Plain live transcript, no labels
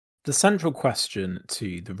The central question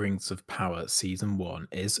to The Rings of Power Season 1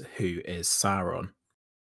 is who is Sauron?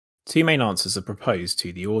 Two main answers are proposed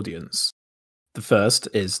to the audience. The first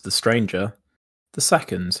is the stranger, the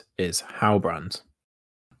second is Halbrand.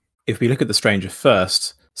 If we look at the stranger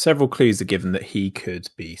first, several clues are given that he could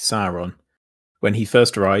be Sauron. When he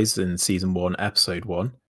first arrives in Season 1, Episode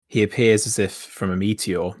 1, he appears as if from a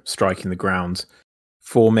meteor striking the ground,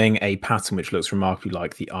 forming a pattern which looks remarkably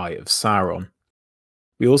like the Eye of Sauron.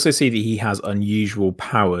 We also see that he has unusual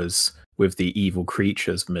powers with the evil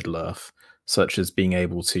creatures of Middle-earth, such as being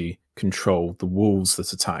able to control the wolves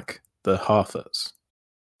that attack the Harfoots.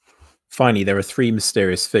 Finally, there are three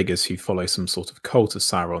mysterious figures who follow some sort of cult of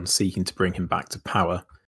Sauron seeking to bring him back to power.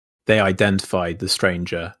 They identified the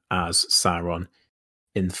stranger as Sauron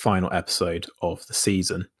in the final episode of the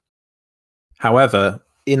season. However,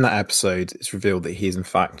 in that episode, it's revealed that he is in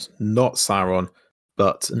fact not Sauron,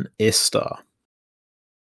 but an Istar.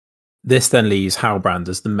 This then leaves Halbrand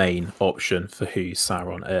as the main option for who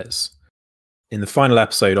Sauron is. In the final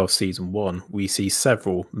episode of Season 1, we see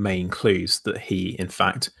several main clues that he, in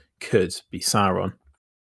fact, could be Sauron.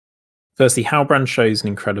 Firstly, Halbrand shows an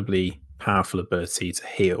incredibly powerful ability to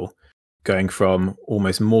heal, going from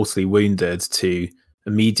almost mortally wounded to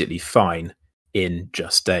immediately fine in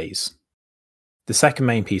just days. The second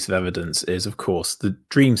main piece of evidence is, of course, the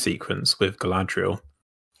dream sequence with Galadriel.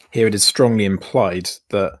 Here it is strongly implied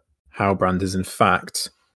that Halbrand is in fact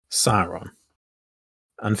Sauron.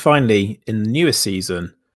 And finally, in the newest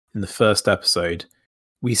season, in the first episode,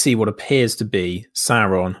 we see what appears to be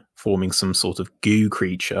Sauron forming some sort of goo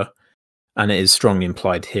creature, and it is strongly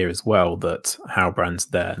implied here as well that Halbrand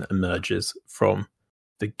then emerges from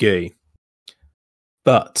the goo.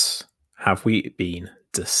 But have we been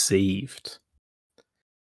deceived?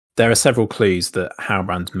 There are several clues that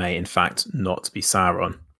Halbrand may in fact not be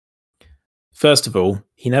Sauron. First of all,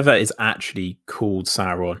 he never is actually called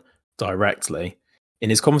Sauron directly. In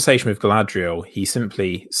his conversation with Galadriel, he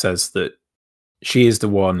simply says that she is the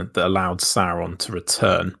one that allowed Sauron to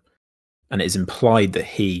return, and it is implied that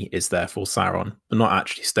he is therefore Sauron, but not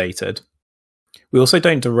actually stated. We also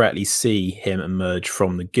don't directly see him emerge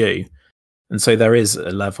from the goo, and so there is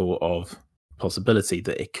a level of possibility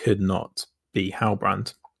that it could not be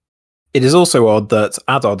Halbrand. It is also odd that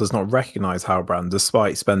Adar does not recognise Halbrand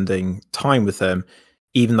despite spending time with him,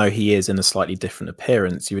 even though he is in a slightly different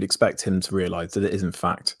appearance. You would expect him to realise that it is in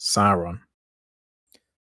fact Sauron.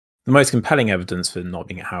 The most compelling evidence for not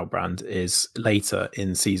being Halbrand is later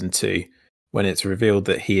in Season 2, when it's revealed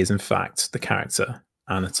that he is in fact the character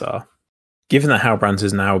Anatar. Given that Halbrand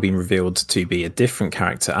has now been revealed to be a different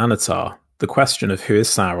character, Anatar, the question of who is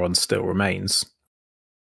Sauron still remains.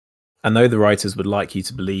 And though the writers would like you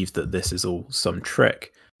to believe that this is all some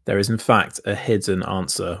trick, there is in fact a hidden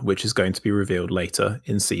answer which is going to be revealed later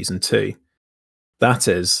in Season 2. That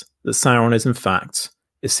is, that Sauron is in fact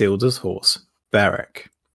Isildur's horse, Berek.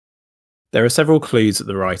 There are several clues that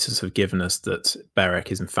the writers have given us that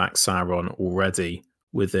Berek is in fact Sauron already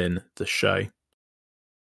within the show.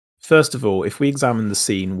 First of all, if we examine the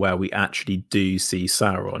scene where we actually do see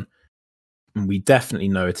Sauron, and we definitely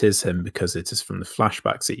know it is him because it is from the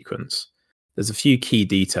flashback sequence, there's a few key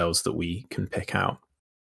details that we can pick out.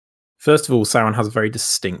 First of all, Sauron has a very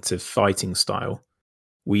distinctive fighting style.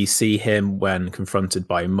 We see him, when confronted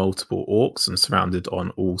by multiple orcs and surrounded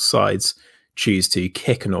on all sides, choose to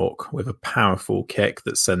kick an orc with a powerful kick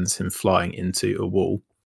that sends him flying into a wall.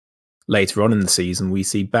 Later on in the season, we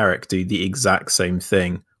see Berek do the exact same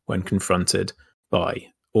thing when confronted by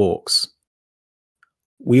orcs.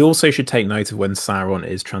 We also should take note of when Sauron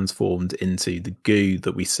is transformed into the goo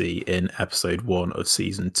that we see in Episode 1 of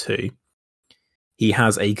Season 2. He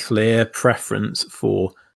has a clear preference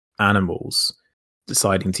for animals,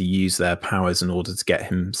 deciding to use their powers in order to get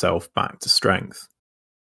himself back to strength.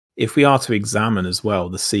 If we are to examine as well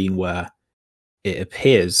the scene where it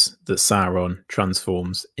appears that Sauron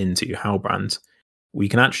transforms into Halbrand, we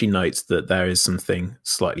can actually note that there is something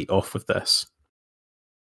slightly off with this.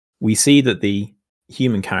 We see that the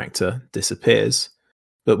human character disappears,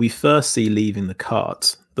 but we first see leaving the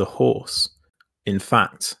cart the horse. In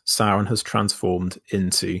fact, Sauron has transformed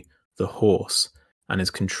into the horse and is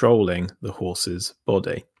controlling the horse's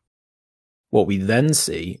body. What we then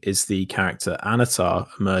see is the character Anatar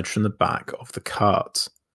emerge from the back of the cart.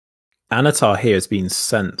 Anatar here has been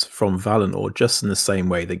sent from Valinor just in the same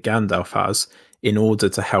way that Gandalf has, in order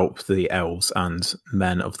to help the elves and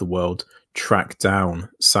men of the world track down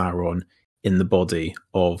Sauron in the body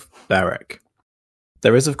of Berek.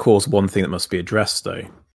 There is, of course, one thing that must be addressed, though.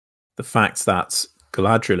 The fact that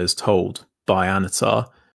Galadriel is told by Anatar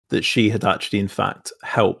that she had actually, in fact,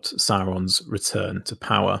 helped Sauron's return to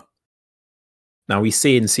power Now, we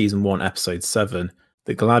see in Season 1, Episode 7,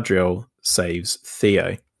 that Galadriel saves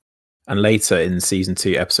Theo. And later in Season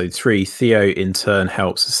 2, Episode 3, Theo in turn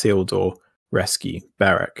helps Isildur rescue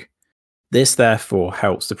Berek. This therefore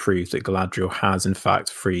helps to prove that Galadriel has in fact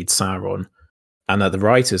freed Sauron, and that the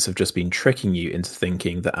writers have just been tricking you into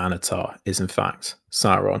thinking that Anatar is in fact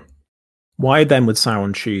Sauron. Why then would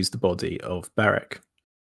Sauron choose the body of Berek?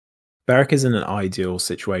 Berek is in an ideal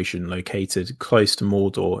situation located close to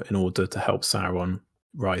Mordor in order to help Sauron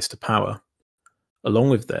rise to power. Along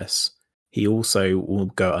with this, he also will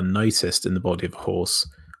go unnoticed in the body of a horse,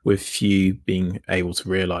 with few being able to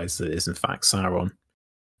realise that it is in fact Sauron.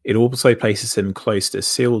 It also places him close to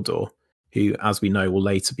Isildur, who, as we know, will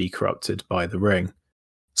later be corrupted by the ring.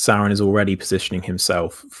 Sauron is already positioning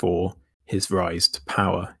himself for his rise to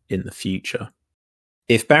power in the future.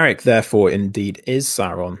 If Berek therefore indeed is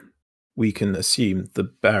Sauron, we can assume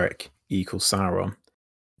that Berek equals Sauron.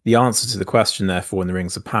 The answer to the question therefore in the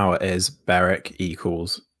Rings of Power is Berek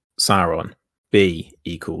equals Sauron. B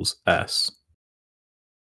equals S.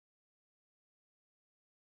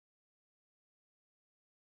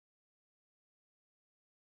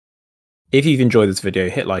 If you've enjoyed this video,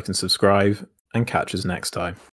 hit like and subscribe, and catch us next time.